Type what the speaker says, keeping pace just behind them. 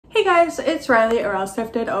Hey guys, it's Riley or else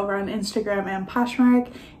Thrifted over on Instagram and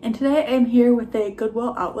Poshmark, and today I'm here with a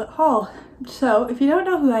Goodwill outlet haul. So if you don't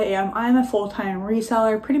know who I am, I'm a full-time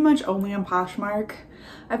reseller, pretty much only on Poshmark.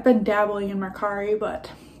 I've been dabbling in Mercari,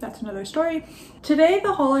 but that's another story. Today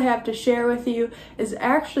the haul I have to share with you is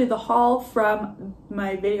actually the haul from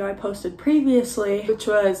my video I posted previously, which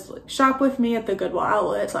was shop with me at the Goodwill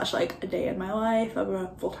outlet / like a day in my life of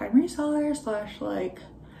a full-time reseller / like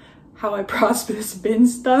how I process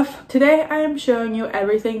BINS stuff. Today I am showing you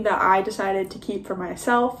everything that I decided to keep for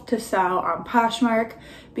myself to sell on Poshmark,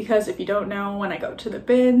 because if you don't know, when I go to the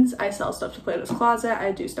BINS, I sell stuff to Plato's Closet,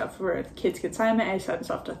 I do stuff for kids consignment, I send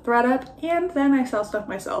stuff to ThredUp, and then I sell stuff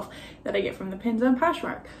myself that I get from the pins on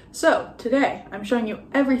Poshmark. So today I'm showing you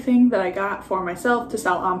everything that I got for myself to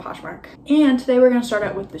sell on Poshmark. And today we're going to start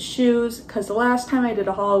out with the shoes, because the last time I did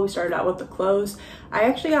a haul we started out with the clothes. I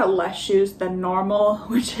actually got less shoes than normal,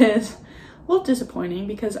 which is a little disappointing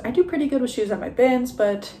because I do pretty good with shoes at my BINS,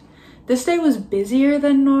 but this day was busier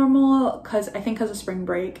than normal because of spring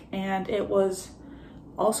break, and it was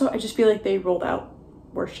also, I just feel like they rolled out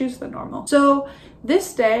worse shoes than normal. So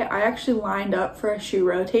this day I actually lined up for a shoe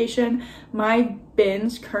rotation. My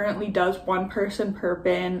BINS currently does one person per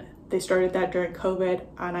bin. They started that during COVID,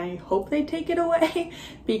 and I hope they take it away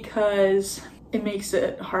because it makes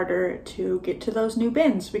it harder to get to those new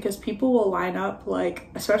bins, because people will line up, like,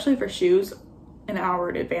 especially for shoes, an hour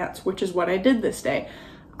in advance, which is what I did this day.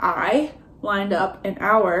 I lined up an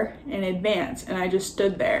hour in advance and I just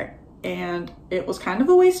stood there, and it was kind of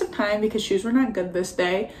a waste of time because shoes were not good this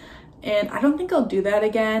day, and I don't think I'll do that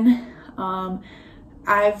again.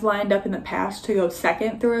 I've lined up in the past to go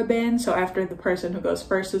second through a bin, so after the person who goes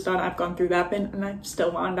first is done, I've gone through that bin and I've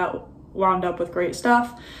still wound up with great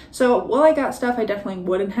stuff. So while I got stuff I definitely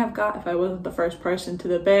wouldn't have got if I wasn't the first person to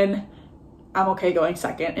the bin, I'm okay going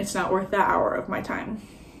second. It's not worth that hour of my time.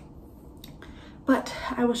 But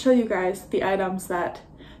I will show you guys the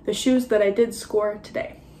shoes that I did score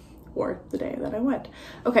today, or the day that I went.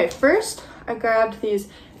 Okay, first I grabbed these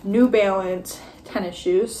New Balance tennis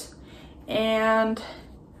shoes, and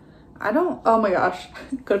oh my gosh,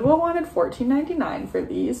 Goodwill wanted $14.99 for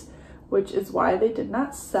these, which is why they did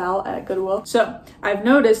not sell at Goodwill. So I've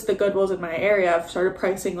noticed the Goodwills in my area have started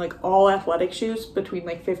pricing like all athletic shoes between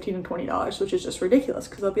like $15 and $20, which is just ridiculous,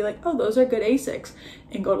 because they'll be like, oh, those are good Asics,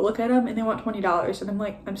 and go to look at them and they want $20. And I'm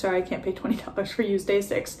like, I'm sorry, I can't pay $20 for used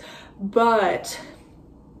Asics. But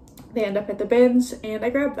they end up at the BINS and I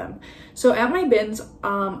grab them. So at my BINS,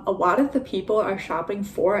 a lot of the people are shopping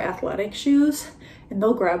for athletic shoes, and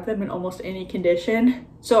they'll grab them in almost any condition.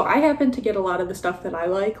 So I happen to get a lot of the stuff that I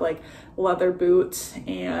like leather boots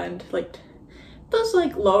and like those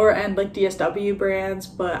like lower end like DSW brands,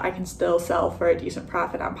 but I can still sell for a decent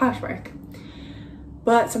profit on Poshmark.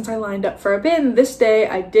 But since I lined up for a bin this day,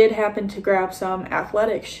 I did happen to grab some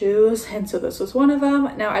athletic shoes, and so this was one of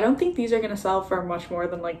them. Now, I don't think these are going to sell for much more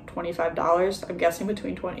than like $25. I'm guessing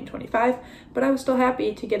between $20 and $25, but I was still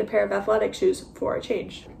happy to get a pair of athletic shoes for a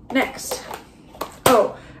change. Next,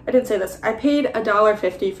 oh, I didn't say this. I paid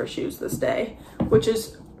 $1.50 for shoes this day, which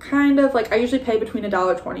is kind of like, I usually pay between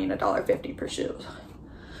 $1.20 and $1.50 per shoe.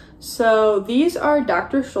 So these are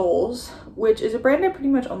Dr. Scholl's, which is a brand I pretty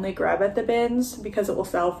much only grab at the BINS because it will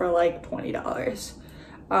sell for like $20.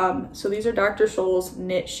 So these are Dr. Scholl's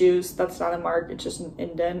knit shoes. That's not a mark, it's just an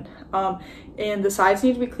indent. And the sides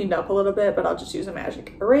need to be cleaned up a little bit, but I'll just use a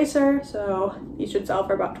magic eraser. So these should sell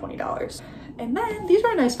for about $20. And then these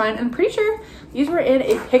were a nice find. I'm pretty sure these were in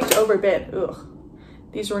a picked over bin. Ugh.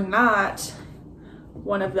 These were not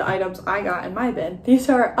one of the items I got in my bin. These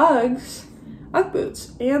are Ugg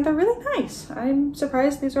boots, and they're really nice. I'm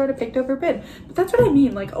surprised these are in a picked over bin. But that's what I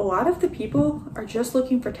mean, like a lot of the people are just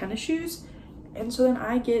looking for tennis shoes, and so then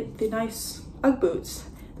I get the nice Ugg boots.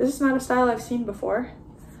 This is not a style I've seen before.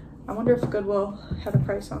 I wonder if Goodwill had a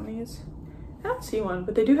price on these. I don't see one,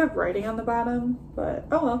 but they do have writing on the bottom, but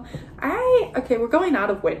oh well. Okay, we're going out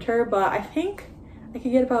of winter, but I think I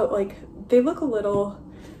could get about like, they look a little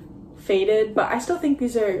faded, but I still think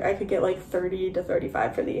I could get like 30 to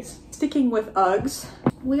 35 for these. Sticking with Uggs,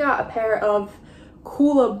 we got a pair of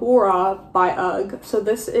Koolaburra by Ugg. So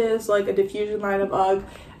this is like a diffusion line of Ugg.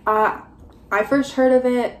 I first heard of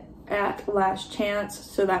it at Last Chance,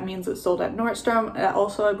 so that means it's sold at Nordstrom.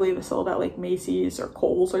 Also, I believe it's sold at like Macy's or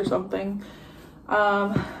Kohl's or something.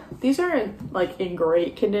 These are like in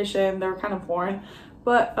great condition. They're kind of worn,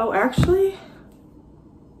 but oh,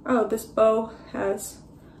 this bow has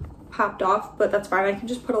popped off, but that's fine. I can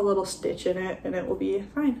just put a little stitch in it and it will be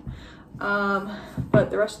fine. But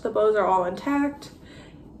the rest of the bows are all intact,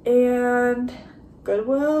 and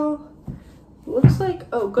Goodwill looks like,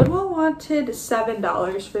 oh, Goodwill wanted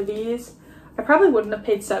 $7 for these. I probably wouldn't have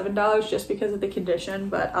paid $7 just because of the condition,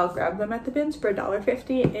 but I'll grab them at the bins for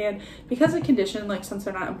 $1.50. And because of condition, like since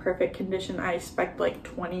they're not in perfect condition, I expect like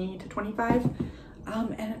 20 to 25.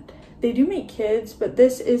 And they do make kids, but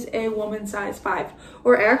this is a woman size 5.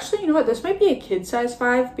 Or actually, you know what? This might be a kid size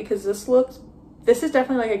 5 because this is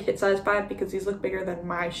definitely like a kid size 5 because these look bigger than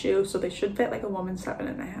my shoe, so they should fit like a woman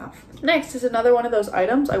 7.5. Next is another one of those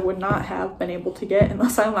items I would not have been able to get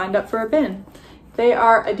unless I lined up for a bin. They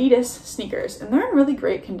are Adidas sneakers, and they're in really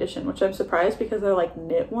great condition, which I'm surprised because they're like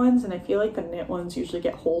knit ones, and I feel like the knit ones usually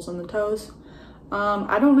get holes in the toes.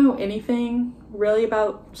 I don't know anything really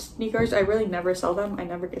about sneakers. I really never sell them. I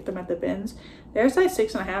never get them at the bins. They're size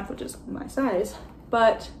 6.5, which is my size,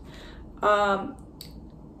 but yeah,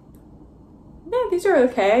 these are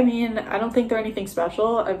okay. I mean, I don't think they're anything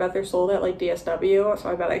special. I bet they're sold at like DSW, so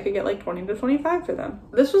I bet I could get like 20 to 25 for them.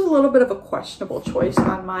 This was a little bit of a questionable choice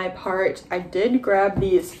on my part. I did grab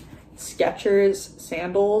these Skechers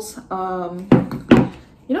sandals.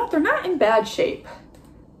 You know, they're not in bad shape.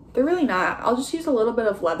 They're really not. I'll just use a little bit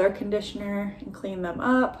of leather conditioner and clean them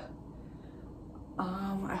up.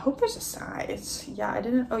 I hope there's a size. Yeah, I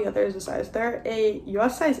didn't. Oh yeah, there's a size. They're a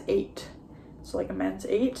US size 8, so like a men's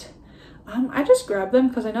 8. I just grabbed them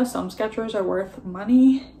because I know some Skechers are worth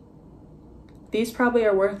money. These probably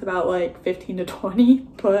are worth about like 15 to 20,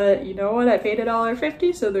 but you know what? I paid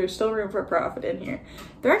 $1.50, so there's still room for profit in here.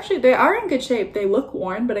 They are in good shape. They look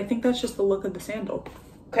worn, but I think that's just the look of the sandal.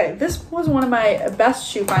 Okay, this was one of my best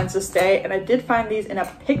shoe finds this day, and I did find these in a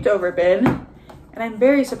picked over bin, and I'm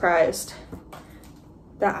very surprised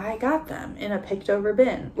that I got them in a picked over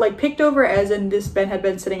bin. Like picked over as in this bin had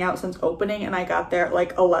been sitting out since opening, and I got there at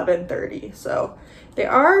like 11:30. So they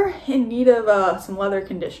are in need of some leather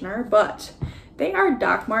conditioner, but they are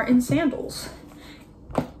Doc Martens sandals.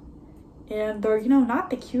 And they're, you know,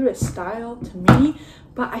 not the cutest style to me,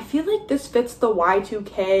 but I feel like this fits the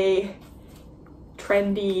Y2K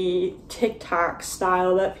trendy TikTok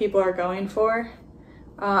style that people are going for.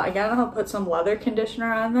 Again, I'll put some leather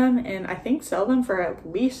conditioner on them and I think sell them for at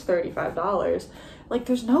least $35. Like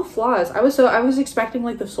there's no flaws. I was expecting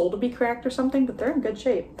like the sole to be cracked or something, but they're in good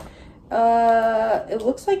shape. It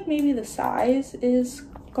looks like maybe the size is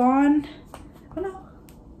gone. Oh no,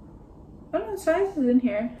 the size is in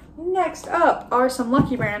here. Next up are some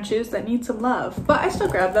Lucky Brand shoes that need some love, but I still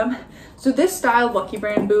grab them. So this style Lucky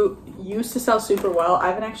Brand boot used to sell super well. I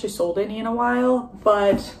haven't actually sold any in a while,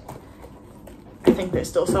 but I think they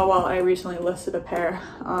still sell well. I recently listed a pair.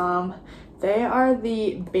 They are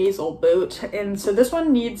the Basil boot, and so this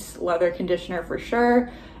one needs leather conditioner for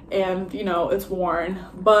sure, and you know it's worn,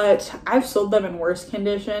 but I've sold them in worse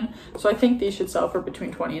condition, so I think these should sell for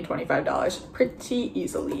between $20 and $25 pretty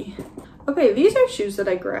easily. Okay, these are shoes that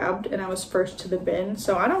I grabbed and I was first to the bin,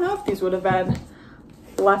 so I don't know if these would have been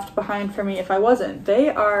left behind for me if I wasn't. They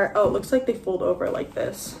are, oh, it looks like they fold over like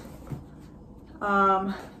this.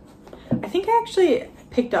 I think I actually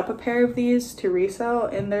picked up a pair of these to resell,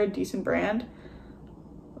 and they're a decent brand.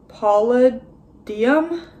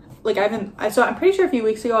 Palladium. Like I'm pretty sure a few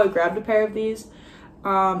weeks ago I grabbed a pair of these.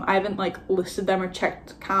 I haven't like listed them or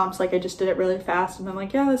checked comps. Like I just did it really fast and I'm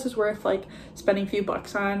like, yeah, this is worth like spending a few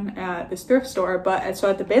bucks on at this thrift store. But so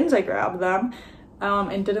at the bins I grabbed them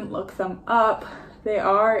and didn't look them up. They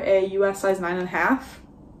are a US size 9.5.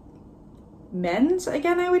 Men's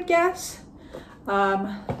again, I would guess.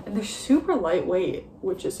 And they're super lightweight,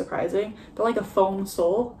 which is surprising. They're like a foam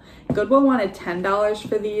sole. Goodwill wanted $10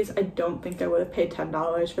 for these. I don't think I would have paid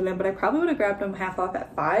 $10 for them, but I probably would have grabbed them half off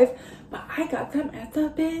at $5, but I got them at the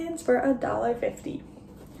bins for $1.50.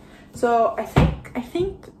 So I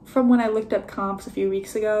think from when I looked up comps a few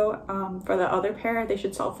weeks ago, for the other pair, they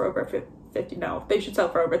should sell for over they should sell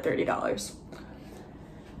for over $30.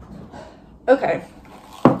 Okay.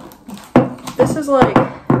 This is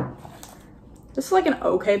like an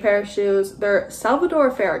okay pair of shoes. They're Salvador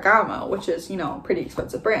Ferragamo, which is, you know, a pretty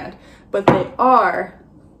expensive brand, but they are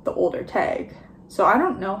the older tag. So I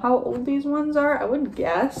don't know how old these ones are. I would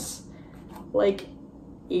guess like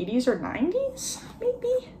 80s or 90s,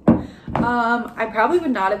 maybe. I probably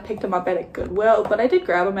would not have picked them up at a Goodwill, but I did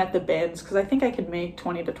grab them at the bins because I think I could make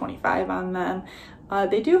 20 to 25 on them.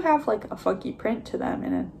 They do have like a funky print to them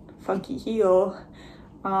and a funky heel.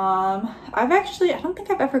 I don't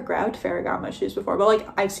think I've ever grabbed Ferragamo shoes before, but like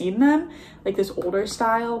I've seen them, like this older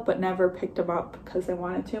style, but never picked them up because I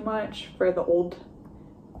wanted too much for the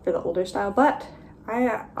older style. But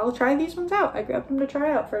I'll try these ones out. I grabbed them to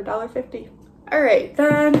try out for $1.50. All right,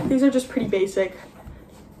 then these are just pretty basic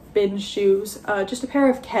BINS shoes, just a pair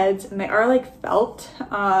of Keds, and they are like felt.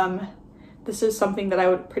 The this is something that I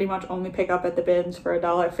would pretty much only pick up at the bins for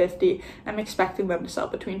 $1.50. I'm expecting them to sell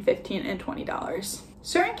between $15 and $20.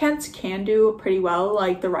 Certain Kents can do pretty well,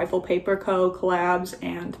 like the Rifle Paper Co. collabs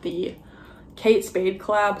and the Kate Spade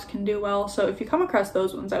collabs can do well. So if you come across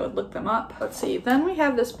those ones, I would look them up. Let's see. Then we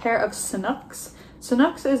have this pair of Sanooks.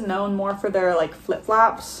 Sanooks is known more for their like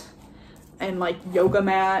flip-flops and like yoga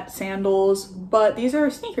mat sandals, but these are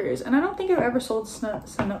sneakers, and I don't think I've ever sold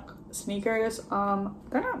Sanook sneakers.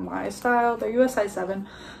 They're not my style. They're US size 7,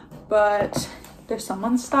 but they're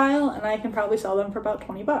someone's style, and I can probably sell them for about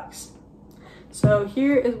 20 bucks. So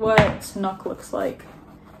here is what Sanook looks like.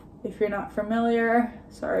 If you're not familiar,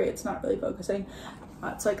 sorry, it's not really focusing.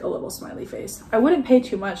 It's like a little smiley face. I wouldn't pay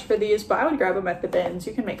too much for these, but I would grab them at the bins.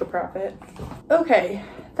 You can make a profit. Okay,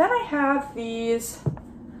 then I have these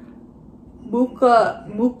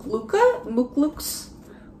Mooklooks.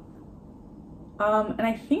 And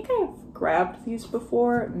I think I've grabbed these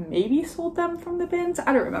before, maybe sold them from the bins.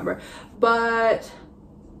 I don't remember, but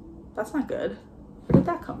that's not good. Where did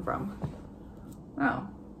that come from? Oh,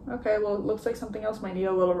 okay, well, it looks like something else might need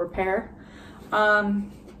a little repair. But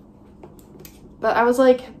I was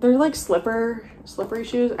like, they're like slippery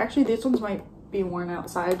shoes. Actually, these ones might be worn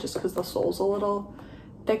outside just because the sole's a little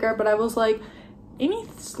thicker, but I was like, any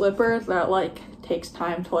slipper that like takes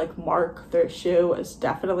time to like mark their shoe is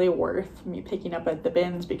definitely worth me picking up at the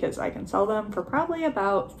bins, because I can sell them for probably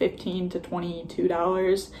about $15 to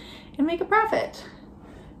 $22 and make a profit.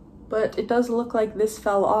 But it does look like this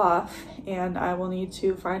fell off, and I will need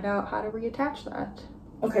to find out how to reattach that.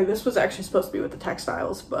 Okay, this was actually supposed to be with the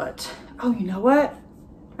textiles, but oh, you know what?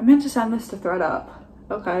 I meant to send this to ThredUp.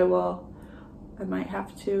 Okay, well, I might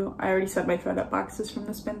have to. I already sent my ThredUp boxes from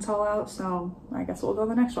the BINS haul out, so I guess we'll go to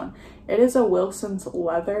the next one. It is a Wilson's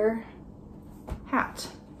leather hat.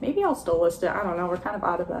 Maybe I'll still list it. I don't know. We're kind of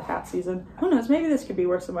out of the hat season. Who knows? Maybe this could be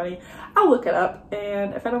worth some money. I'll look it up,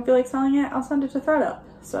 and if I don't feel like selling it, I'll send it to ThredUp.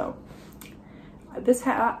 So this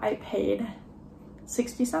hat I paid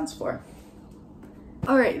 60 cents for.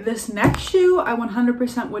 All right, this next shoe I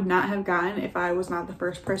 100% would not have gotten if I was not the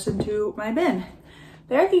first person to my bin.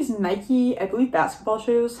 There are these Nike, I believe, basketball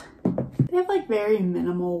shoes. They have like very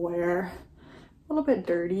minimal wear, a little bit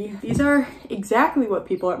dirty. These are exactly what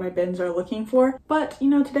people at my bins are looking for. But you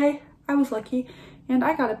know, today I was lucky and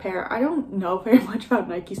I got a pair. I don't know very much about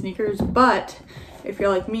Nike sneakers, but if you're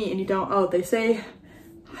like me and you don't, oh, they say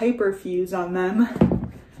Hyperfuse on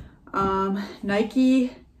them.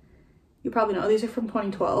 Nike, you probably know, these are from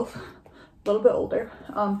 2012, a little bit older.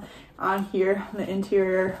 On here, the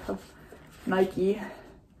interior of Nike,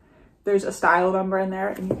 there's a style number in there,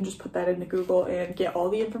 and you can just put that into Google and get all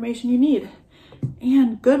the information you need.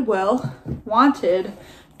 And Goodwill wanted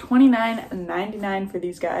 $29.99 for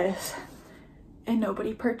these guys, and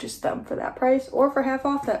nobody purchased them for that price or for half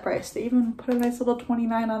off that price. They even put a nice little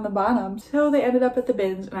 29 on the bottom, so they ended up at the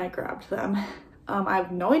bins and I grabbed them. I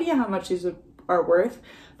have no idea how much these are worth,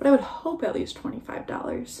 but I would hope at least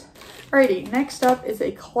 $25. Alrighty, next up is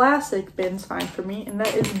a classic bins find for me, and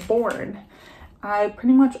that is Born. I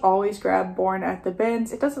pretty much always grab Born at the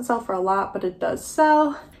bins. It doesn't sell for a lot, but it does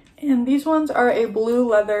sell. And these ones are a blue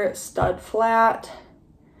leather stud flat.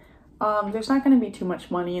 There's not going to be too much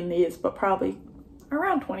money in these, but probably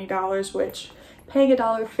around $20, which paying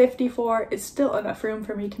 $1.50 for is still enough room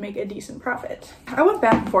for me to make a decent profit. I went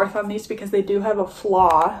back and forth on these because they do have a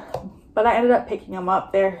flaw, but I ended up picking them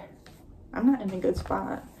up. I'm not in a good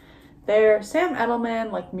spot. They're Sam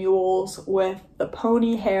Edelman like mules with the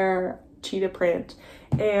pony hair cheetah print,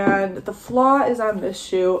 and the flaw is on this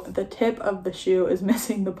shoe. The tip of the shoe is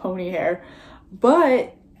missing the pony hair,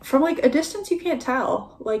 but from like a distance you can't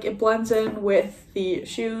tell. Like it blends in with the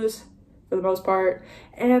shoes for the most part,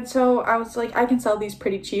 and so I was like, I can sell these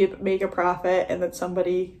pretty cheap, make a profit, and then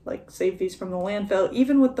somebody like save these from the landfill.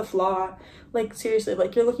 Even with the flaw, like seriously,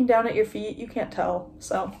 like you're looking down at your feet, you can't tell.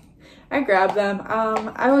 So I grabbed them.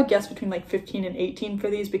 I would guess between like 15 and 18 for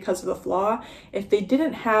these because of the flaw. If they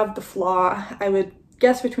didn't have the flaw, I would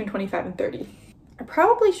guess between 25 and 30. I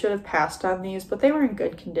probably should have passed on these, but they were in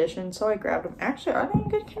good condition, so I grabbed them. Actually, are they in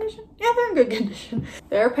good condition? Yeah, they're in good condition.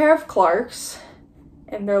 They're a pair of Clarks,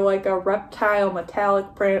 and they're like a reptile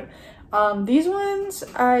metallic print. These ones,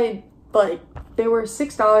 they were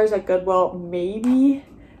 $6 at Goodwill. Maybe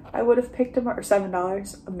I would have picked them up, or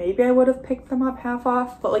 $7. Maybe I would have picked them up half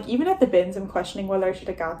off. But like even at the bins, I'm questioning whether I should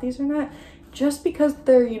have got these or not, just because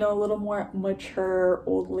they're, you know, a little more mature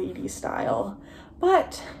old lady style.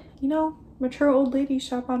 But, you know, mature old ladies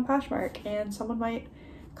shop on Poshmark, and someone might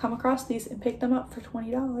come across these and pick them up for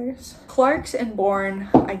 $20. Clarks and Born,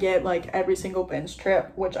 I get like every single BINS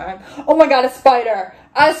trip, which oh my god, a spider!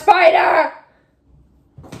 A spider!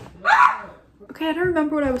 Ah! Okay, I don't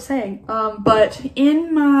remember what I was saying. But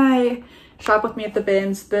in my shop with me at the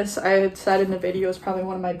bins, this I had said in the video is probably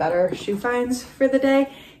one of my better shoe finds for the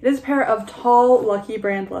day. It is a pair of tall Lucky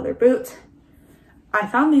brand leather boots. I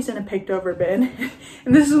found these in a picked over bin.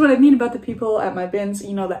 And this is what I mean about the people at my bins,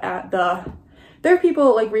 you know, there are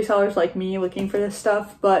people like resellers like me looking for this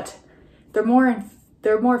stuff, but they're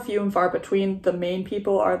more few and far between. The main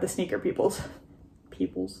people are the sneaker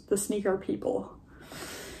the sneaker people.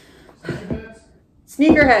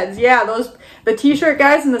 Sneakerheads, yeah, the t-shirt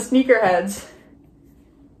guys and the sneakerheads.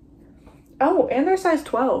 Oh, and they're size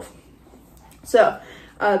 12. So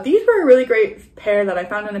these were a really great pair that I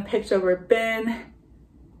found in a picked over bin,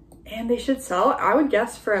 and they should sell, I would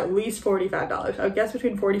guess, for at least $45. I would guess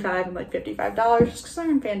between $45 and like $55, just because they're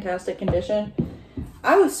in fantastic condition.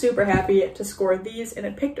 I was super happy to score these in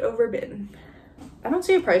a picked over bin. I don't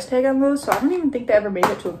see a price tag on those, so I don't even think they ever made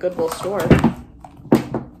it to a Goodwill store.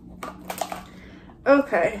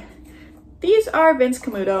 Okay, these are Vince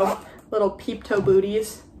Camuto little peep toe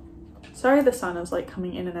booties. Sorry, the sun is like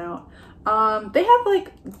coming in and out. They have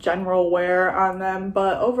like general wear on them,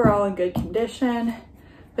 but overall in good condition.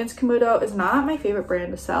 Vince Camuto is not my favorite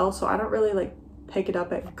brand to sell, so I don't really like pick it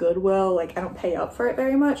up at Goodwill. Like, I don't pay up for it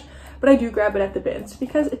very much, but I do grab it at the bins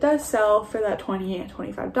because it does sell for that $20 and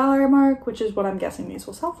 $25 mark, which is what I'm guessing these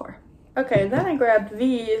will sell for. Okay, then I grabbed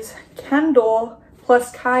these Kendall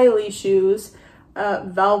plus Kylie shoes,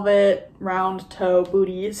 velvet round toe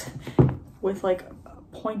booties with like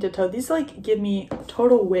pointed toe. These like give me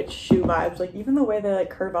total witch shoe vibes, like even the way they like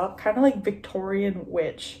curve up, kind of like Victorian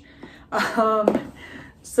witch.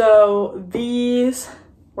 So these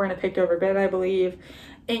were in a picked over bin, I believe.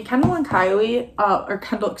 And Kendall and Kylie,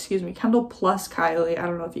 Kendall plus Kylie, I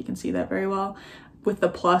don't know if you can see that very well, with the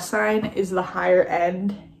plus sign, is the higher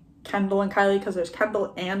end Kendall and Kylie, because there's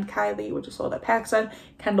Kendall and Kylie, which is sold at PacSun.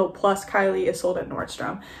 Kendall plus Kylie is sold at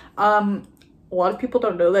Nordstrom. A lot of people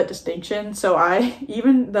don't know that distinction, so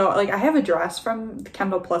even though like I have a dress from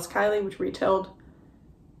Kendall plus Kylie, which retailed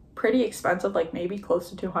pretty expensive, like maybe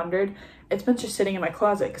close to $200. It's been just sitting in my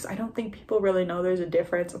closet because I don't think people really know there's a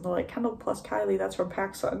difference, and they're like, Kendall plus Kylie, that's from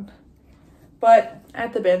PacSun. But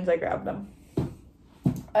at the bins I grabbed them.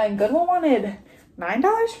 And Goodwill wanted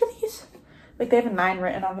 $9 for these. Like, they have a 9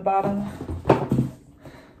 written on the bottom.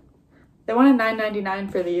 They wanted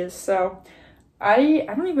 $9.99 for these, so I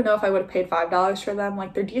don't even know if I would have paid $5 for them.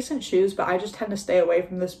 Like, they're decent shoes, but I just tend to stay away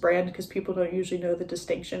from this brand because people don't usually know the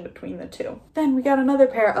distinction between the two. Then we got another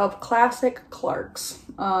pair of classic Clarks.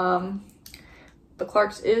 The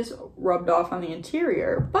Clarks is rubbed off on the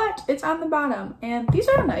interior, but it's on the bottom, and these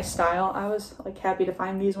are a nice style. I was like happy to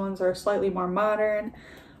find these ones. Are slightly more modern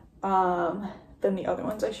than the other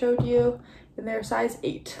ones I showed you, and they're size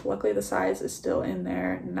 8. Luckily the size is still in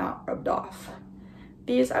there, not rubbed off.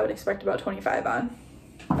 These I would expect about 25 on.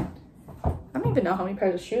 I don't even know how many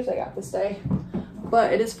pairs of shoes I got this day,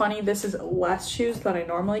 but it is funny, this is less shoes than I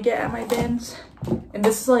normally get at my bins. And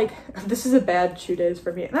this is a bad shoe day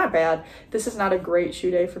for me. Not bad, this is not a great shoe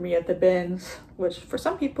day for me at the bins, which for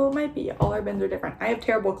some people it might be. All our bins are different. I have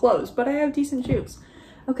terrible clothes, but I have decent shoes.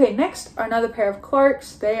 Okay, next are another pair of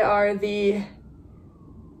Clarks. They are the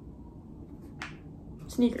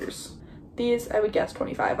sneakers. These I would guess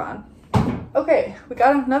 25 on. Okay, we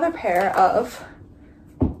got another pair of,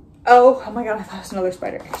 oh my god, I thought it was another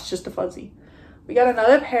spider. It's just a fuzzy. We got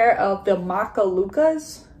another pair of the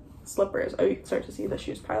Macalucas slippers. Oh, you can start to see the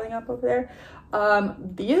shoes piling up over there.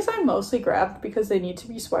 These I mostly grabbed because they need to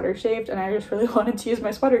be sweater shaved, and I just really wanted to use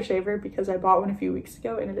my sweater shaver because I bought one a few weeks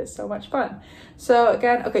ago and it is so much fun. So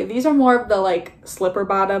again, okay, these are more of the like slipper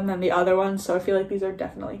bottom than the other ones, so I feel like these are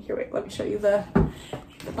definitely, here, wait, let me show you the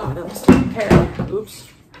bottoms to compare. Oops.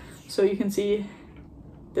 So you can see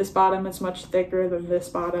this bottom is much thicker than this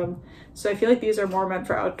bottom. So I feel like these are more meant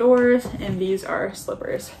for outdoors, and these are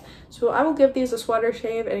slippers. So I will give these a sweater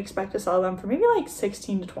shave and expect to sell them for maybe like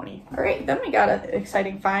 16 to 20. All right, then we got an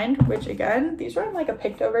exciting find, which again, these are in like a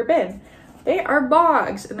picked over bin. They are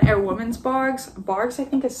Bogs, and they are women's Bogs. Bogs I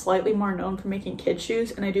think is slightly more known for making kid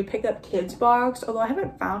shoes, and I do pick up kids Bogs, although I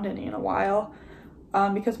haven't found any in a while.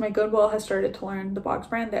 Because my Goodwill has started to learn the Bogs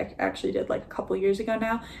brand. They actually did like a couple years ago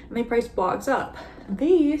now, and they priced Bogs up.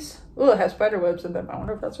 These, oh, it has spider webs in them. I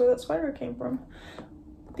wonder if that's where that spider came from.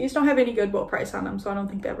 These don't have any Goodwill price on them, so I don't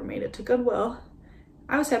think they ever made it to Goodwill.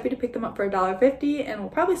 I was happy to pick them up for $1.50, and we'll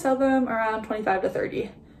probably sell them around 25 to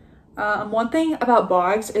 30. One thing about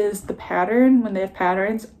Bogs is the pattern, when they have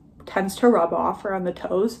patterns, tends to rub off around the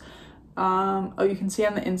toes. Oh, you can see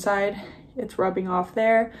on the inside, it's rubbing off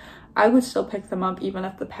there. I would still pick them up even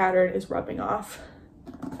if the pattern is rubbing off.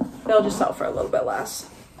 They'll just sell for a little bit less.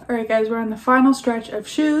 All right guys, we're on the final stretch of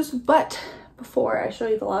shoes, but before I show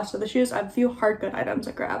you the last of the shoes, I have a few hard good items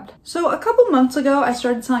I grabbed. So a couple months ago, I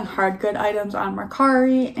started selling hard good items on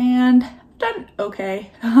Mercari and I've done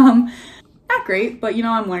okay. Not great, but you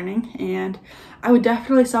know, I'm learning, and I would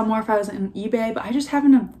definitely sell more if I was in eBay, but I just have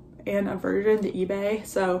an aversion to eBay,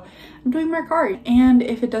 so I'm doing Mercari. And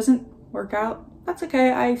if it doesn't work out, that's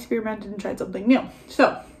okay. I experimented and tried something new.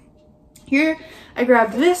 So here I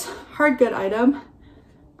grabbed this hard good item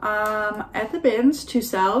at the bins to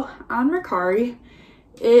sell on Mercari.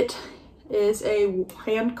 It is a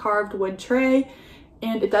hand carved wood tray,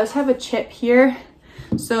 and it does have a chip here.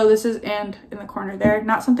 So this is, and in the corner there,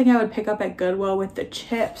 not something I would pick up at Goodwill with the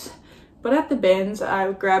chips, but at the bins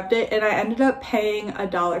I grabbed it and I ended up paying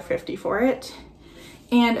 $1.50 for it.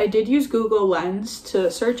 And I did use Google Lens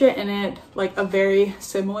to search it, and it, like a very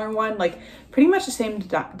similar one, like pretty much the same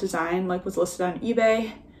design, like was listed on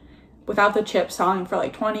eBay without the chips, selling for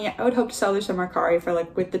like $20. I would hope to sell this on Mercari for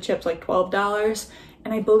like, with the chips, like $12.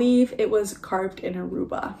 And I believe it was carved in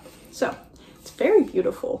Aruba. So it's very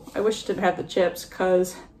beautiful. I wish it didn't have the chips,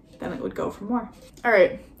 because then it would go for more. All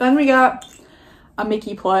right, then we got a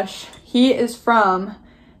Mickey plush. He is from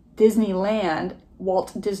Disneyland,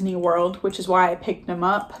 Walt Disney World, which is why I picked him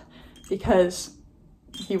up, because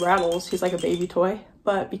he rattles. He's like a baby toy,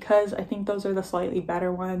 but because I think those are the slightly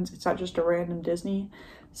better ones, it's not just a random Disney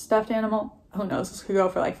stuffed animal. Who knows, this could go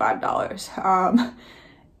for like $5.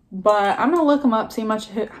 But I'm gonna look him up, see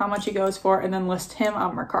how much he goes for, and then list him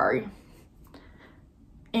on Mercari.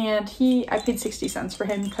 And I paid 60 cents for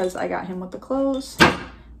him because I got him with the clothes.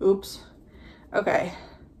 Oops. Okay.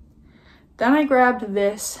 Then I grabbed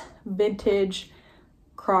this vintage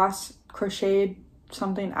crocheted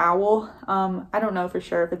something owl. I don't know for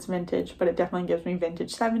sure if it's vintage, but it definitely gives me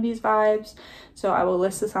vintage 70s vibes. So I will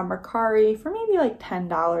list this on Mercari for maybe like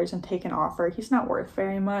 $10 and take an offer. He's not worth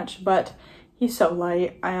very much, but he's so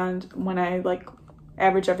light. And when I like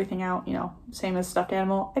average everything out, you know, same as stuffed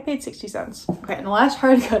animal, I paid 60 cents. Okay, and the last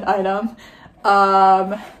hard good item,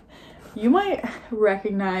 you might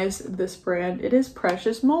recognize this brand. It is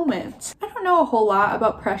Precious Moments. I don't know a whole lot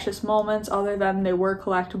about Precious Moments other than they were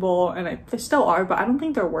collectible, and they still are, but I don't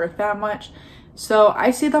think they're worth that much. So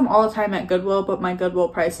I see them all the time at Goodwill, but my Goodwill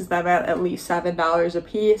prices them at least $7 a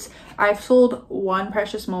piece. I've sold one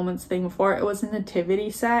Precious Moments thing before. It was a nativity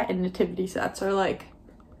set, and nativity sets are like,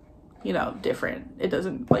 you know, different. It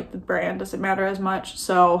doesn't, like, the brand doesn't matter as much.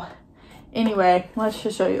 So anyway, let's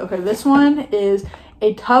just show you. Okay, this one is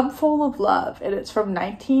A Tub Full of Love, and it's from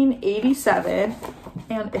 1987,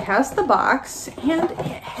 and it has the box, and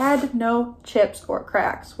it had no chips or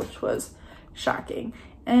cracks, which was shocking.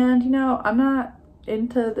 And you know, I'm not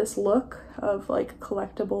into this look of like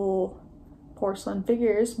collectible porcelain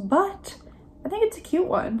figures, but I think it's a cute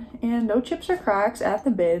one. And no chips or cracks at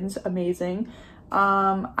the bins. Amazing.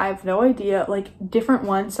 I have no idea, like different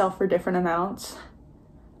ones sell for different amounts,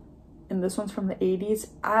 and this one's from the 80s.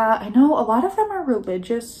 I know a lot of them are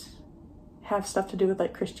religious, have stuff to do with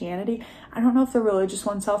like Christianity. I don't know if the religious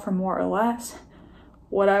ones sell for more or less.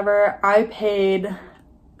 Whatever. I paid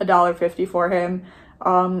 $1.50 for him.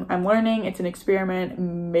 I'm learning, it's an experiment.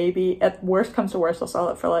 Maybe at worst comes to worst, I'll sell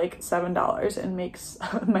it for like $7 and makes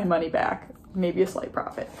my money back, maybe a slight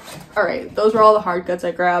profit. All right, those were all the hard goods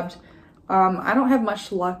I grabbed. I don't have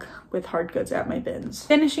much luck with hard goods at my bins.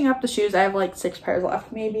 Finishing up the shoes, I have like 6 pairs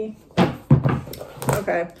left maybe.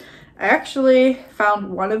 Okay, I actually found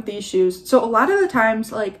one of these shoes. So a lot of the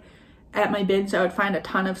times, like at my bins, I would find a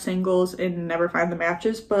ton of singles and never find the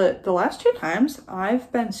matches, but the last 2 times I've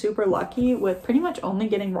been super lucky with pretty much only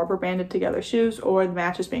getting rubber banded together shoes or the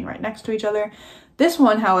matches being right next to each other. This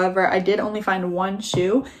one, however, I did only find one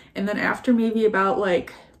shoe, and then after maybe about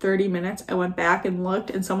like 30 minutes, I went back and looked,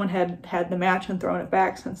 and someone had the match and thrown it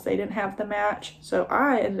back since they didn't have the match. So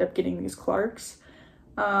I ended up getting these Clarks.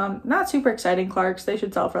 Not super exciting Clarks. They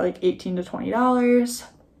should sell for like $18 to $20,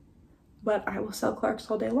 but I will sell Clarks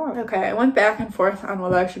all day long. Okay, I went back and forth on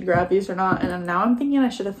whether I should grab these or not, and now I'm thinking I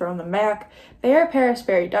should have thrown them back. They are a pair of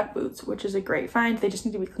Sperry duck boots, which is a great find. They just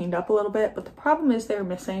need to be cleaned up a little bit, but the problem is they were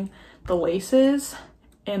missing the laces,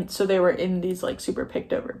 and so they were in these like super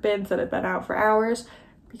picked over bins that had been out for hours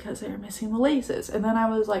because they were missing the laces. And then I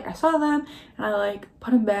was like, I saw them and I like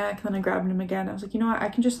put them back, and then I grabbed them again. I was like, you know what, I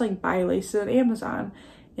can just like buy laces at Amazon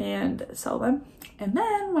and sell them. And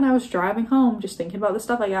then when I was driving home, just thinking about the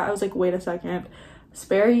stuff I got, I was like, wait a second,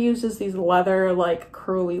 Sperry uses these leather like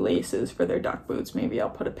curly laces for their duck boots. Maybe I'll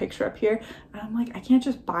put a picture up here. And I'm like, I can't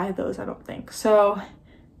just buy those, I don't think. So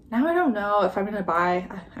now I don't know if I'm gonna buy,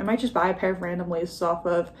 I might just buy a pair of random laces off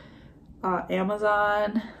of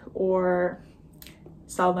Amazon or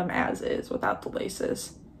sell them as is without the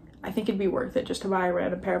laces. I think it'd be worth it just to buy a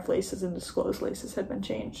random pair of laces and disclose laces had been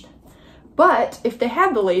changed. But if they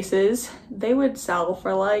had the laces, they would sell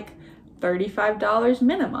for like $35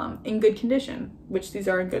 minimum in good condition, which these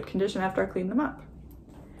are in good condition after I clean them up.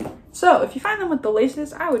 So if you find them with the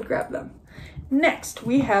laces, I would grab them. Next,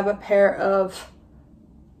 we have a pair of,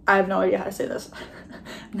 I have no idea how to say this.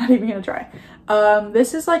 I'm not even gonna try.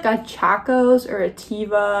 This is like a Chaco's or a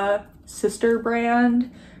Tiva sister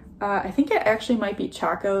brand. I think it actually might be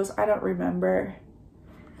Chaco's, I don't remember.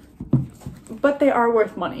 But they are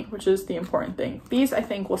worth money, which is the important thing. These I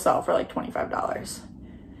think will sell for like $25.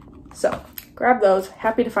 So grab those,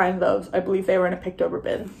 happy to find those. I believe they were in a picked over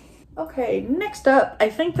bin. Okay, next up, I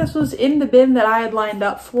think this was in the bin that I had lined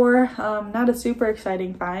up for. Not a super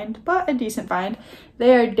exciting find, but a decent find.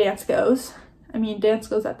 They are Dance Go's. I mean, Dance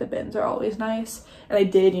Go's at the bins are always nice. And I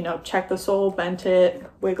did, you know, check the sole, bent it,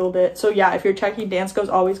 wiggled it. So yeah, if you're checking Dance Go's,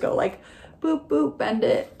 always go like boop, boop, bend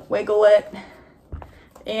it, wiggle it.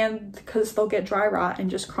 And because they'll get dry rot and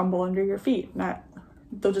just crumble under your feet.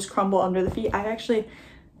 They'll just crumble under the feet. I actually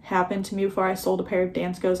happened to me before. I sold a pair of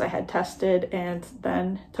Dance Go's I had tested and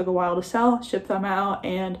then took a while to sell, shipped them out,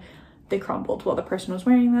 and they crumbled while the person was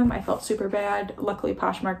wearing them. I felt super bad. Luckily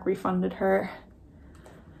Poshmark refunded her.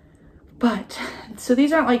 But so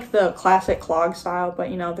these aren't like the classic clog style,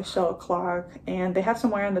 but you know, they're still a clog, and they have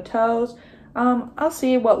some wear on the toes. I'll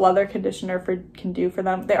see what leather conditioner can do for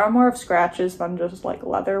them. They are more of scratches than just like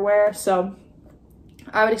leather wear, so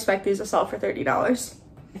I would expect these to sell for $30.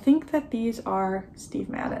 I think that these are Steve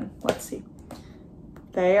Madden. Let's see.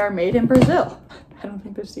 They are made in Brazil. I don't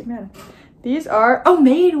think they're Steve Madden. These are, oh,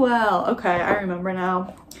 Madewell. Okay, I remember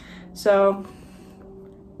now. So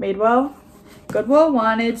Madewell, Goodwill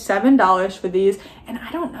wanted $7 for these, and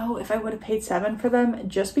I don't know if I would have paid $7 for them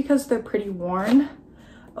just because they're pretty worn.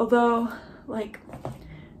 Although, like,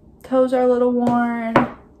 toes are a little worn.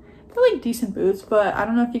 They're like decent boots, but I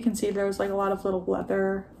don't know if you can see there's like a lot of little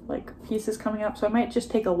leather like pieces coming up, so I might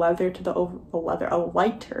just take a lighter to the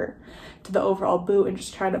overall boot and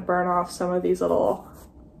just try to burn off some of these little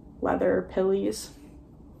leather pillies.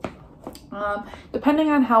 Depending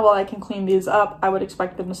on how well I can clean these up, I would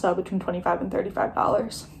expect them to sell between $25 and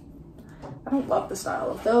 $35. I don't love the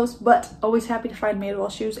style of those, but always happy to find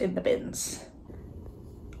Madewell shoes in the bins.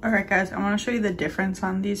 All right guys, I want to show you the difference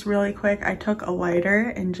on these really quick. I took a lighter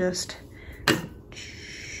and just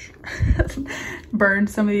burned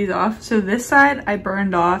some of these off. So this side I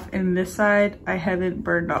burned off, and this side I haven't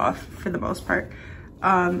burned off for the most part.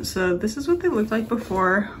 So this is what they looked like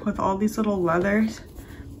before with all these little leathers,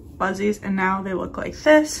 fuzzies, and now they look like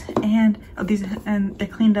this, and they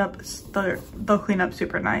cleaned up. They'll clean up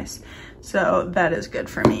super nice. So that is good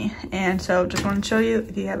for me. And so just want to show you,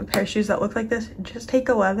 if you have a pair of shoes that look like this, just take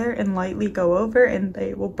a leather and lightly go over, and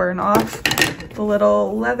they will burn off the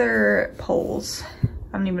little leather poles.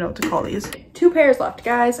 I don't even know what to call these. 2 pairs left,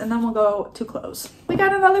 guys, and then we'll go to clothes. We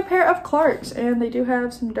got another pair of Clarks, and they do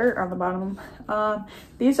have some dirt on the bottom.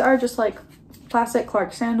 These are just like classic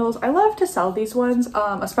Clark sandals. I love to sell these ones,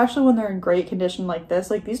 especially when they're in great condition like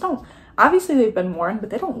this. Like, these don't, obviously they've been worn,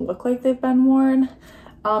 but they don't look like they've been worn.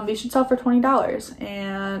 These should sell for $20,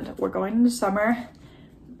 and we're going into summer.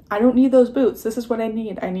 I don't need those boots. This is what I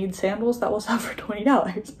need. I need sandals that will sell for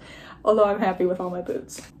 $20, although I'm happy with all my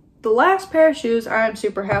boots. The last pair of shoes I'm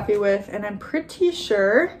super happy with, and I'm pretty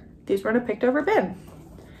sure these were in a picked over bin.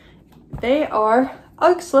 They are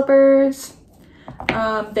Ugg slippers.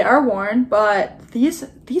 They are worn, but these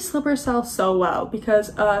slippers sell so well, because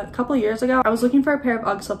a couple of years ago I was looking for a pair of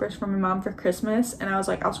Ugg slippers for my mom for Christmas, and I was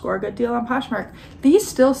like, I'll score a good deal on Poshmark. These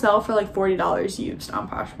still sell for like $40 used on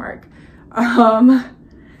Poshmark.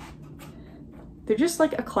 They're just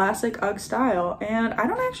like a classic Ugg style, and I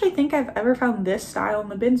don't actually think I've ever found this style in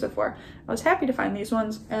the bins before. I was happy to find these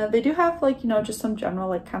ones, and they do have like, you know, just some general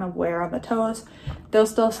like kind of wear on the toes. They'll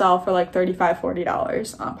still sell for like $35,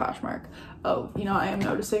 $40 on Poshmark. Oh, you know, I am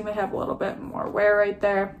noticing they have a little bit more wear right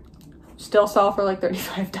there. Still sell for like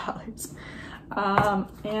 $35.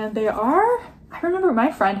 And they are, I remember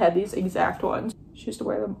my friend had these exact ones. She used to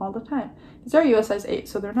wear them all the time. These are US size 8,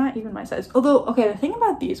 so they're not even my size. Although, okay, the thing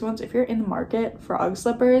about these ones, if you're in the market for Ugg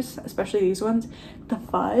slippers, especially these ones, the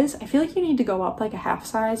fuzz, I feel like you need to go up like a half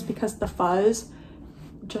size, because the fuzz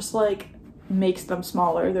just like makes them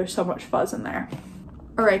smaller. There's so much fuzz in there.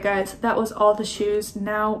 All right, guys, that was all the shoes.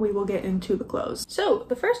 Now we will get into the clothes. So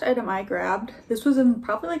the first item I grabbed, this was in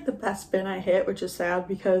probably like the best bin I hit, which is sad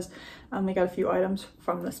because I only got a few items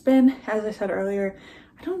from this bin. As I said earlier,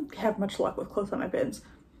 I don't have much luck with clothes on my bins.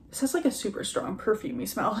 This has like a super strong perfumey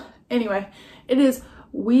smell. Anyway, it is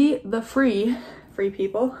We the Free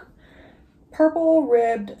People purple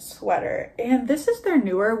ribbed sweater, and this is their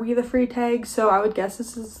newer We the Free tag, so I would guess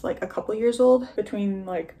this is like a couple years old, between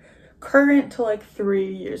like current to like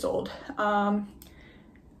 3 years old.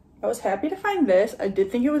 I was happy to find this. I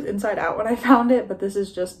did think it was inside out when I found it, but this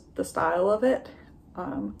is just the style of it.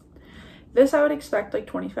 This I would expect like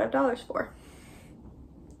 $25 for,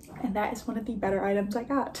 and that is one of the better items I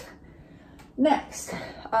got. Next,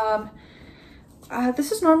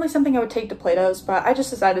 this is normally something I would take to Plato's, but I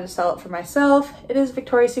just decided to sell it for myself. It is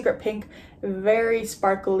Victoria's Secret pink, very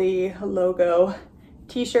sparkly logo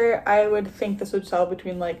t-shirt. I would think this would sell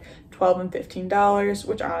between like $12 and $15,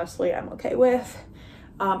 which honestly I'm okay with.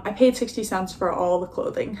 I paid 60 cents for all the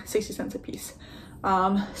clothing, 60 cents a piece.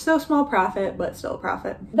 Still small profit, but still a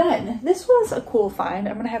profit. Then this was a cool find.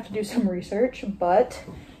 I'm gonna have to do some research, but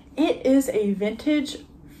it is a vintage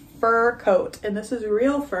fur coat, and this is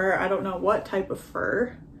real fur. I don't know what type of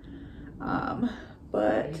fur,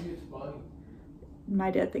 but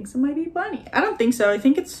my dad thinks it might be bunny. I don't think so. I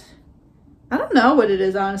think it's, I don't know what it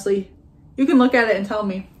is, honestly. You can look at it and tell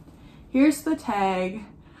me. Here's the tag.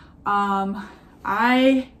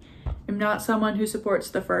 I am not someone who supports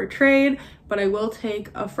the fur trade, but I will take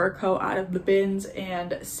a fur coat out of the bins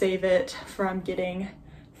and save it from getting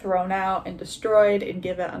thrown out and destroyed and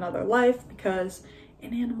give it another life, because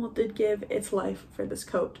an animal did give its life for this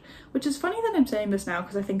coat. Which is funny that I'm saying this now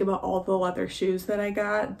because I think about all the leather shoes that I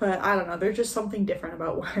got, but I don't know, there's just something different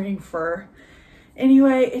about wearing fur.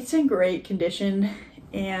 Anyway, it's in great condition,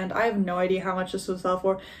 and I have no idea how much this will sell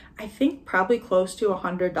for. I think probably close to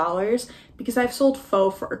 $100, because I've sold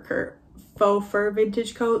faux fur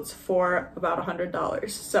vintage coats for about $100.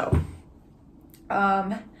 So,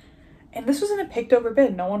 and this was in a picked over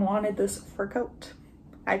bin. No one wanted this fur coat.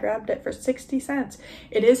 I grabbed it for 60 cents.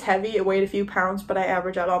 It is heavy, it weighed a few pounds, but I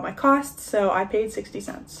average out all my costs, so I paid 60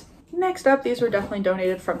 cents. Next up, these were definitely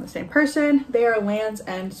donated from the same person. They are Land's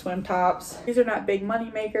End swim tops. These are not big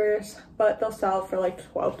money makers, but they'll sell for like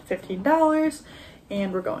 $12 to $15.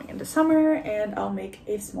 And we're going into summer, and I'll make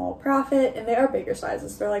a small profit, and they are bigger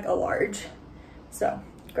sizes. They're like a large. So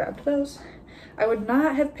grabbed those. I would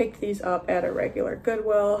not have picked these up at a regular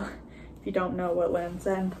Goodwill. If you don't know what Land's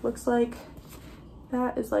End looks like,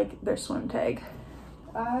 that is like their swim tag.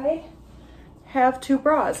 I have 2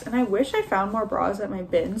 bras, and I wish I found more bras at my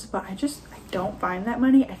bins, but I don't find that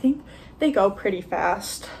many. I think they go pretty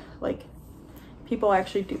fast. Like, people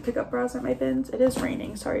actually do pick up bras at my bins. It is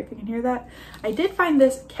raining, sorry if you can hear that. I did find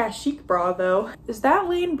this Cachique bra though. Is that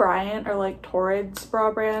Lane Bryant or like Torrid's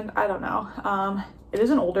bra brand? I don't know. It is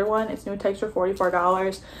an older one. It's new tags for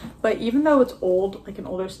 $44, but even though it's old, like an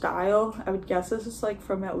older style, I would guess this is like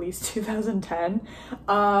from at least 2010.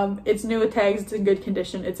 It's new with tags, it's in good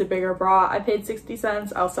condition, it's a bigger bra. I paid 60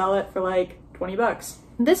 cents. I'll sell it for like 20 bucks.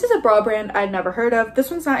 This is a bra brand I'd never heard of. This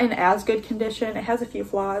one's not in as good condition. It has a few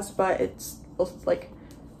flaws, but it's like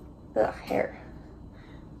the hair.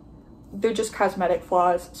 They're just cosmetic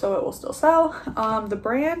flaws, so it will still sell. The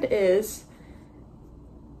brand is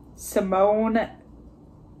Simone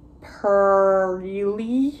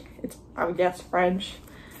Perilli. It's, I would guess, French.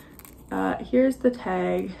 Here's the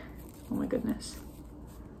tag. Oh my goodness.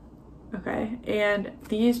 Okay, and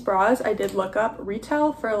these bras I did look up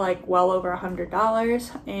retail for like well over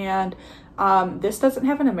 $100, and this doesn't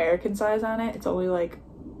have an American size on it. It's only like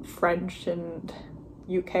French and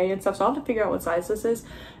UK and stuff, so I'll have to figure out what size this is.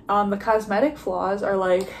 The cosmetic flaws are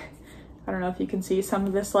like, I don't know if you can see some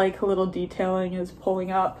of this like little detailing is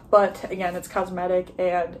pulling up, but again, it's cosmetic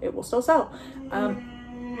and it will still sell. I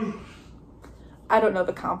don't know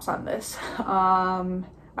the comps on this.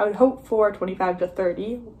 I would hope for 25 to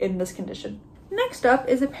 30 in this condition. Next up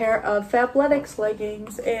is a pair of Fabletics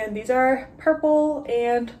leggings, and these are purple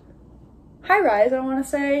and high-rise, I want to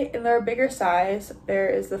say, and they're a bigger size. There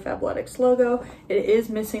is the Fabletics logo. It is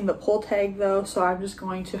missing the pull tag though, so I'm just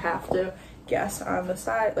going to have to guess on the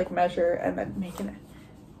side, like measure and then make an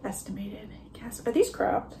estimated guess. Are these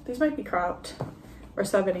cropped? These might be cropped, or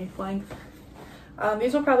 7/8 length.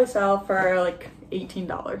 These will probably sell for like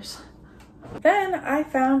 $18. Then I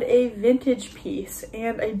found a vintage piece,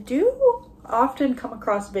 and I do often come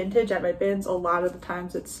across vintage at my bins. A lot of the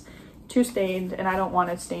times it's too stained, and I don't want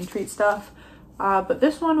to stain treat stuff. But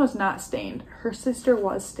this one was not stained. Her sister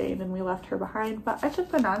was stained and we left her behind, but I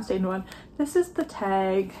took the non-stained one. This is the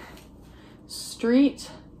tag,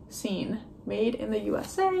 Street Scene, made in the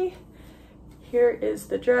USA. Here is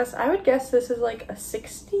the dress. I would guess this is like a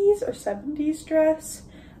 60s or 70s dress.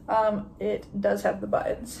 It does have the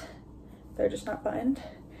buttons. They're just not buttoned.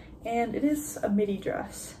 And it is a midi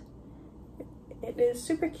dress. It is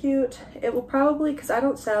super cute. It will probably, because I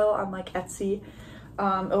don't sell on like Etsy,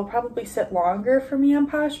 It'll probably sit longer for me on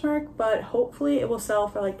Poshmark, but hopefully it will sell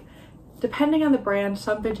for like, depending on the brand,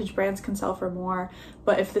 some vintage brands can sell for more,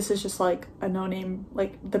 but if this is just like a no-name,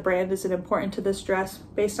 like the brand isn't important to this dress,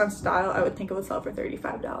 based on style, I would think it would sell for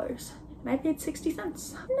 $35. And I paid 60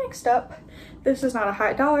 cents. Next up, this is not a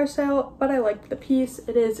high dollar sale, but I liked the piece.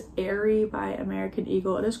 It is Airy by American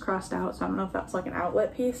Eagle. It is crossed out, so I don't know if that's like an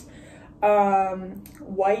outlet piece.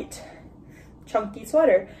 White chunky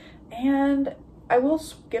sweater, and I will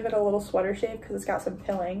give it a little sweater shave because it's got some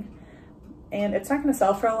pilling, and it's not going to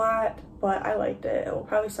sell for a lot, but I liked it. It will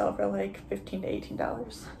probably sell for like $15 to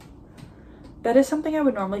 $18. That is something I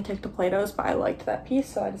would normally take to Plato's, but I liked that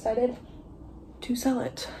piece, so I decided to sell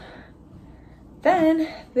it. Then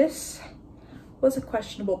this was a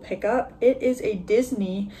questionable pickup. It is a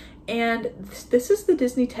Disney, and this is the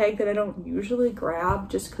Disney tag that I don't usually grab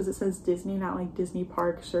just because it says Disney, not like Disney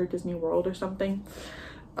Parks or Disney World or something.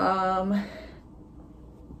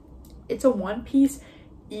 It's a one-piece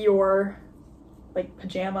Eeyore like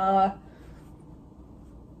pajama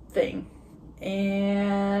thing,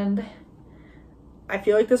 and I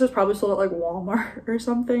feel like this was probably sold at like Walmart or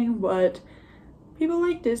something, but people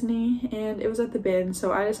like Disney and it was at the BINS,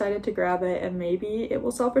 so I decided to grab it, and maybe it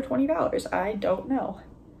will sell for $20. I don't know.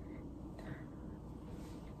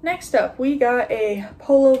 Next up, we got a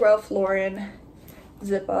Polo Ralph Lauren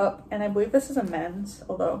zip up, and I believe this is a men's,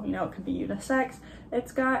 although you know it could be unisex.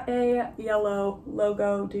 It's got a yellow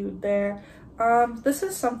logo dude there. This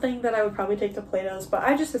is something that I would probably take to Plato's, but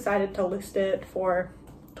I just decided to list it for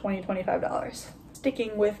 $20 to $25.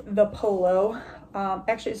 Sticking with the polo,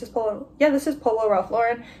 actually is this polo? Yeah, this is Polo Ralph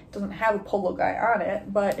Lauren. It doesn't have a polo guy on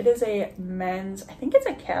it, but it is a men's, I think it's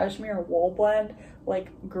a cashmere wool blend, like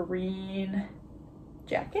green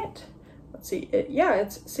jacket. Let's see, yeah,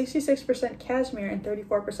 it's 66% cashmere and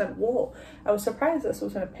 34% wool. I was surprised this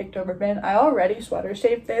was in a picked over bin. I already sweater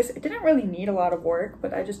shaved this. It didn't really need a lot of work,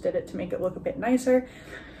 but I just did it to make it look a bit nicer.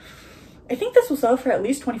 I think this will sell for at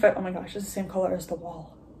least $25. Oh my gosh, it's the same color as the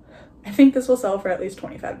wall. I think this will sell for at least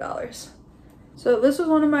 $25. So this was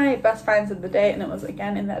one of my best finds of the day, and it was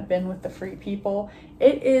again in that bin with the free people.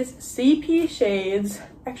 It is CP Shades.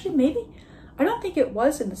 Actually, maybe, I don't think it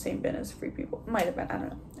was in the same bin as free people. It might have been, I don't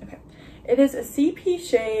know. Okay. It is a CP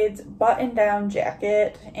Shades button-down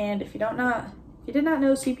jacket, and if you did not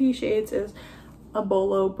know, CP Shades is a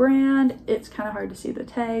Bolo brand. It's kind of hard to see the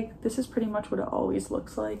tag. This is pretty much what it always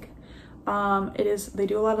looks like. They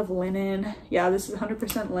do a lot of linen. Yeah, this is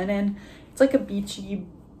 100% linen. It's like a beachy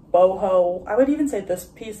boho. I would even say this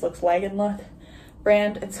piece looks Lag and Look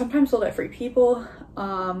brand. It's sometimes sold at Free People.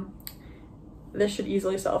 This should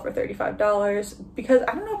easily sell for $35 because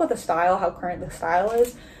I don't know about the style, how current the style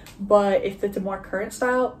is, but if it's a more current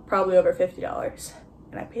style, probably over $50.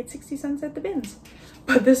 And I paid 60 cents at the BINS.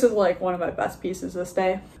 But this is like one of my best pieces this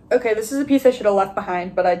day. Okay, this is a piece I should have left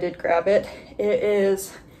behind, but I did grab it. It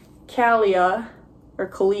is Kalia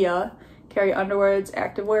Carrie Underwood's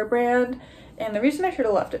activewear brand. And the reason I should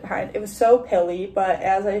have left it behind, it was so pilly, but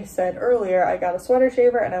as I said earlier, I got a sweater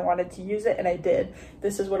shaver and I wanted to use it, and I did.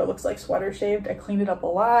 This is what it looks like sweater shaved. I cleaned it up a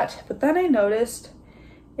lot, but then I noticed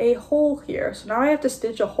a hole here. So now I have to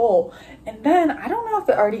stitch a hole. And then I don't know if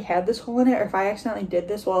it already had this hole in it or if I accidentally did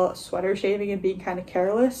this while sweater shaving and being kind of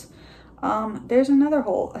careless. There's another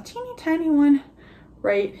hole, a teeny tiny one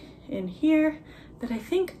right in here that I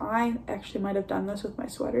think I actually might have done this with my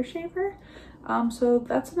sweater shaver. So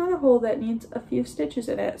that's another hole that needs a few stitches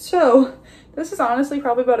in it. So this is honestly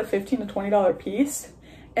probably about a $15 to $20 piece.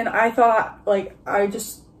 And I thought, like, I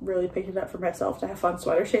just really picked it up for myself to have fun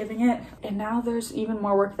sweater shaving it. And now there's even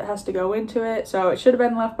more work that has to go into it. So it should have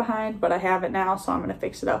been left behind, but I have it now, so I'm gonna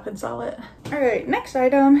fix it up and sell it. All right, next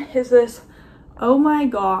item is this Oh My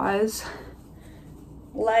Gauze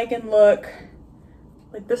Lag and Look.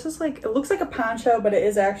 Like, this is like, it looks like a poncho, but it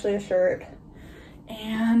is actually a shirt.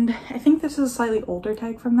 And I think this is a slightly older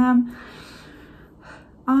tag from them.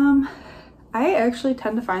 I actually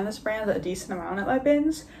tend to find this brand a decent amount at my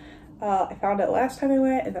BINS. I found it last time I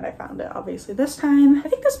went, and then I found it obviously this time. I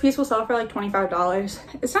think this piece will sell for like $25.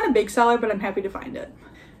 It's not a big seller, but I'm happy to find it.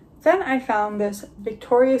 Then I found this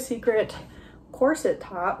Victoria's Secret corset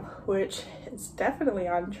top, which is definitely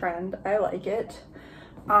on trend. I like it.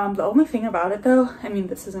 The only thing about it though, I mean,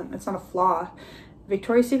 it's not a flaw.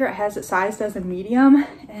 Victoria's Secret has it sized as a medium,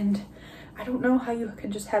 and I don't know how you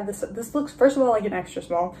can just have this. This looks, first of all, like an extra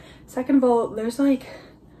small. Second of all, there's like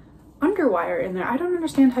underwire in there. I don't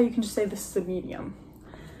understand how you can just say this is a medium,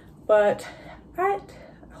 but that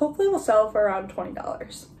hopefully will sell for around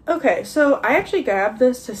 $20. Okay, so I actually grabbed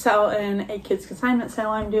this to sell in a kids consignment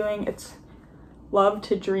sale I'm doing. It's Love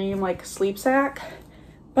to Dream like sleep sack.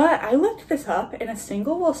 But I looked this up and a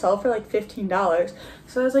single will sell for like $15.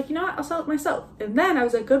 So I was like, you know what, I'll sell it myself. And then I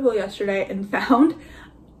was at Goodwill yesterday and found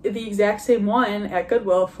the exact same one at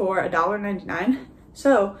Goodwill for $1.99.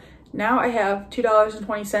 So now I have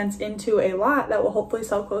 $2.20 into a lot that will hopefully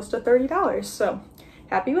sell close to $30. So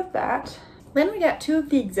happy with that. Then we got two of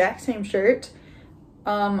the exact same shirt.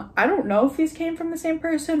 I don't know if these came from the same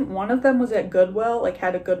person. One of them was at Goodwill, like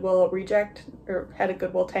had a Goodwill reject or had a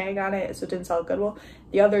Goodwill tag on it, so it didn't sell at Goodwill.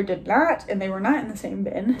 The other did not, and they were not in the same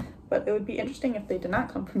bin, but it would be interesting if they did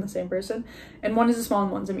not come from the same person. And one is a small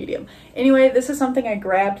and one's a medium. Anyway, this is something I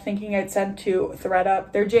grabbed thinking I'd send to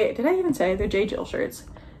ThredUp. They're did I even say they're J. Jill shirts?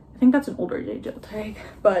 I think that's an older J. Jill tag,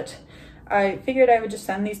 but I figured I would just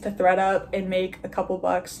send these to ThredUp and make a couple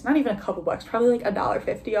bucks, not even a couple bucks, probably like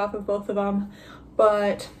 $1.50 off of both of them.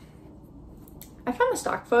 But I found a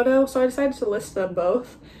stock photo, so I decided to list them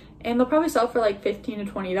both, and they'll probably sell for like $15 to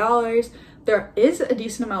 $20. There is a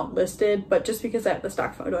decent amount listed, but just because I have the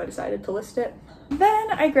stock photo, I decided to list it.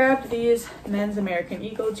 Then I grabbed these men's American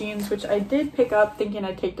Eagle jeans, which I did pick up thinking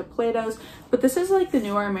I'd take to Plato's, but this is like the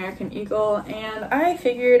newer American Eagle, and I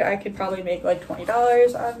figured I could probably make like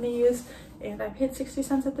 $20 on these, and I paid 60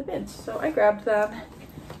 cents at the BINS, so I grabbed them,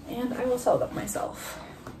 and I will sell them myself.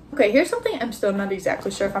 Okay, here's something I'm still not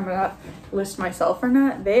exactly sure if I'm gonna list myself or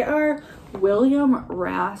not. They are William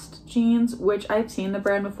Rast jeans, which I've seen the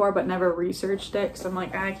brand before but never researched it because I'm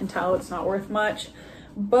like, I can tell it's not worth much.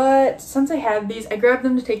 But since I had these, I grabbed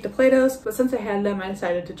them to take to Plato's, but since I had them, I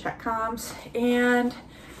decided to check comps. And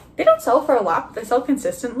they don't sell for a lot, but they sell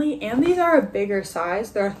consistently, and these are a bigger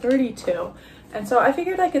size. They're a 32. And so I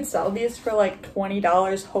figured I could sell these for like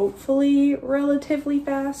 $20, hopefully relatively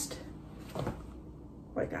fast.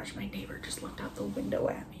 Oh my gosh, my neighbor just looked out the window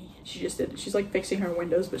at me. She just did. She's like fixing her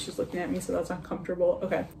windows, but she's looking at me, so that's uncomfortable.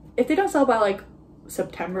 Okay. If they don't sell by like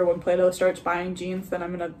September when Plato's starts buying jeans, then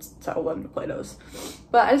I'm gonna sell them to Plato's.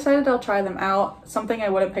 But I decided I'll try them out. Something I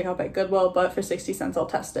wouldn't pick up at Goodwill, but for 60 cents I'll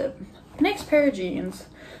test it. Next pair of jeans.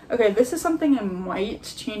 Okay, this is something I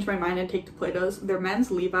might change my mind and take to Plato's. They're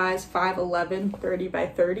men's Levi's 5'11", 30 by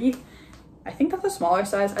 30. I think that's a smaller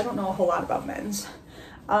size. I don't know a whole lot about men's.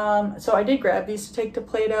 So I did grab these to take to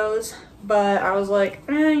Plato's, but I was like,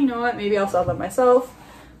 you know what, maybe I'll sell them myself.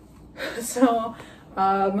 So,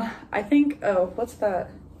 I think, oh, what's that?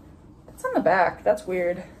 That's on the back. That's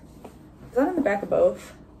weird. Is that on the back of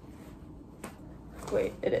both?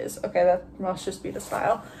 Wait, it is. Okay, that must just be the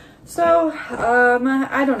style. So,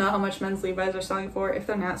 I don't know how much men's Levi's are selling for. If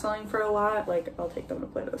they're not selling for a lot, like, I'll take them to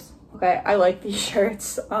Plato's. Okay, I like these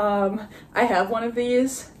shirts. I have one of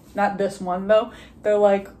these. Not this one though. They're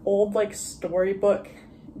like old like storybook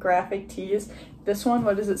graphic tees. This one,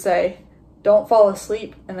 what does it say? Don't fall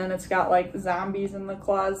asleep, and then it's got like zombies in the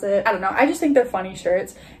closet. I don't know, I just think they're funny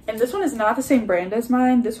shirts. And this one is not the same brand as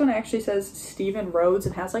mine. This one actually says Stephen Rhodes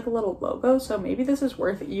and has like a little logo, so maybe this is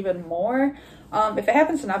worth even more. If it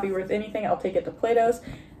happens to not be worth anything, I'll take it to Plato's.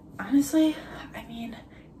 Honestly, I mean,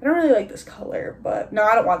 I don't really like this color, but no,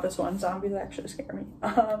 I don't want this one. Zombies actually scare me.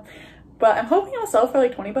 But I'm hoping it'll sell for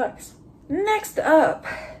like 20 bucks. Next up,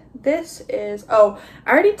 this is, oh,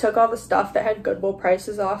 I already took all the stuff that had Goodwill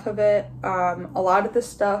prices off of it. A lot of the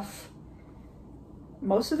stuff,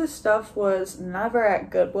 most of the stuff was never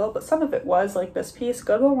at Goodwill, but some of it was, like this piece.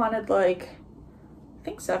 Goodwill wanted like, I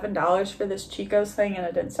think $7 for this Chico's thing, and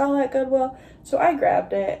it didn't sell at Goodwill. So I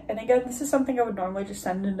grabbed it. And again, this is something I would normally just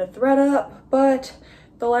send into ThredUp, but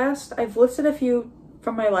I've listed a few,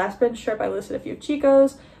 from my last binge trip, I listed a few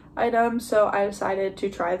Chico's items, so I decided to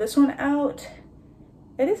try this one out.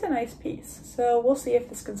 It is a nice piece, so we'll see if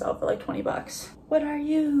this can sell for like 20 bucks. What are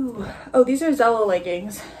you? Oh, these are Zello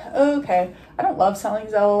leggings. Okay, I don't love selling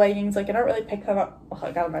Zello leggings. Like, I don't really pick them up. Oh,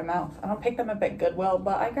 I got it in my mouth. I don't pick them up at Goodwill,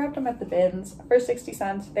 but I grabbed them at the BINS for 60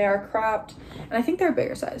 cents. They are cropped, and I think they're a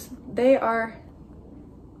bigger size. They are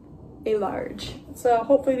a large, so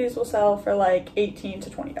hopefully these will sell for like $18 to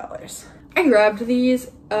 $20. I grabbed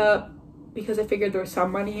these because I figured there was some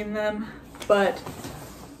money in them, but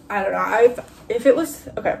I don't know. If it was,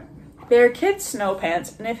 okay, they're kids' snow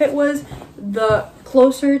pants, and if it was the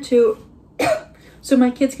closer to, so my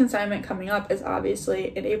kids' consignment coming up is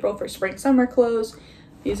obviously in April for spring summer clothes.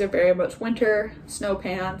 These are very much winter snow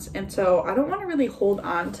pants, and so I don't want to really hold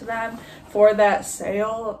on to them for that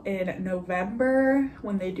sale in November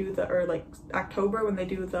when they do the, or like October when they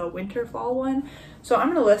do the winter fall one. So I'm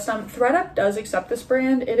gonna list them. ThredUp does accept this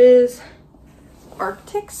brand. It is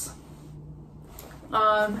Arctics,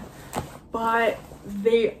 but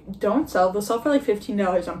they don't sell. They'll sell for like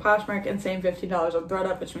 $15 on Poshmark and same $15 on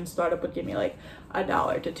ThredUp, which means ThredUp would give me like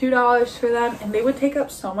 $1 to $2 for them, and they would take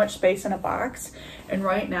up so much space in a box. And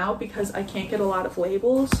right now, because I can't get a lot of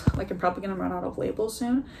labels, like I'm probably gonna run out of labels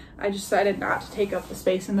soon, I decided not to take up the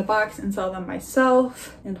space in the box and sell them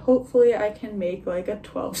myself, and hopefully I can make like a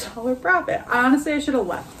 $12 profit. Honestly, I should have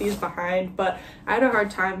left these behind, but I had a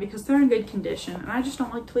hard time because they're in good condition and I just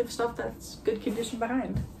don't like to leave stuff that's good condition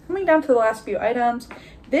behind. Coming down to the last few items,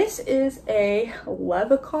 this is a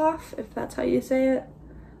Levkoff, if that's how you say it.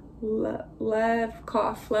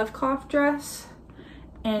 Levkoff dress,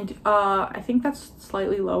 and I think that's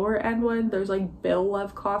slightly lower end one. There's like Bill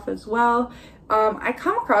Levkoff as well. I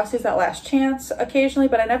come across these at Last Chance occasionally,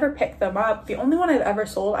 but I never pick them up. The only one I've ever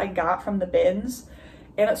sold I got from the BINS,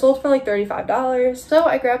 and it sold for like $35. So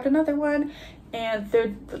I grabbed another one, and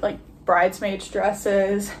they're like bridesmaids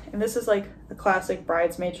dresses, and this is like a classic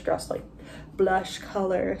bridesmaids dress, like blush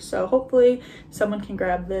color. So hopefully someone can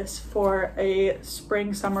grab this for a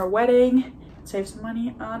spring summer wedding and save some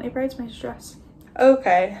money on a bridesmaid's dress.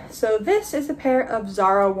 Okay, so this is a pair of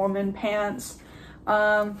Zara woman pants.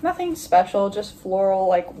 Nothing special, just floral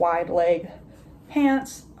like wide leg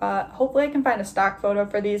pants. Hopefully I can find a stock photo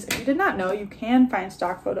for these. If you did not know, you can find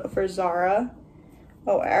stock photo for Zara.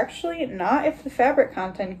 Oh, actually not if the fabric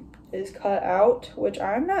content is cut out, which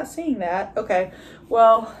I'm not seeing that. Okay,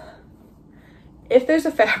 well, if there's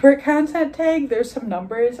a fabric content tag, there's some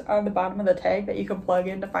numbers on the bottom of the tag that you can plug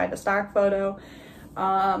in to find a stock photo.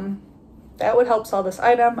 That would help sell this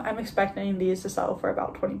item. I'm expecting these to sell for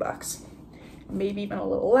about 20 bucks. Maybe even a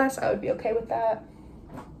little less. I would be okay with that.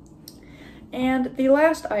 And the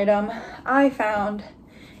last item I found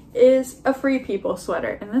is a Free People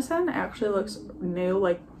sweater. And this one actually looks new.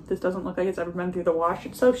 Like, this doesn't look like it's ever been through the wash.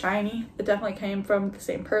 It's so shiny. It definitely came from the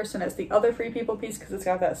same person as the other Free People piece because it's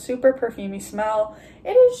got that super perfumey smell.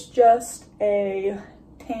 It is just a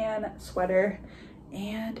tan sweater,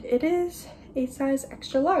 and it is a size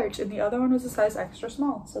extra large, and the other one was a size extra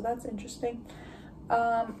small, so that's interesting.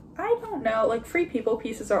 I don't know, like Free People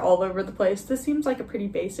pieces are all over the place. This seems like a pretty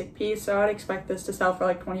basic piece, so I'd expect this to sell for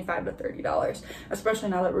like $25 to $30, especially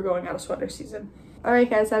now that we're going out of sweater season. Alright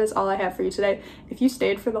guys, that is all I have for you today. If you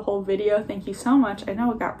stayed for the whole video, thank you so much. I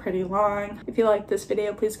know it got pretty long. If you liked this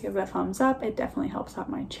video, please give it a thumbs up. It definitely helps out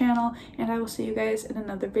my channel, and I will see you guys in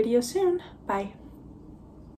another video soon. Bye.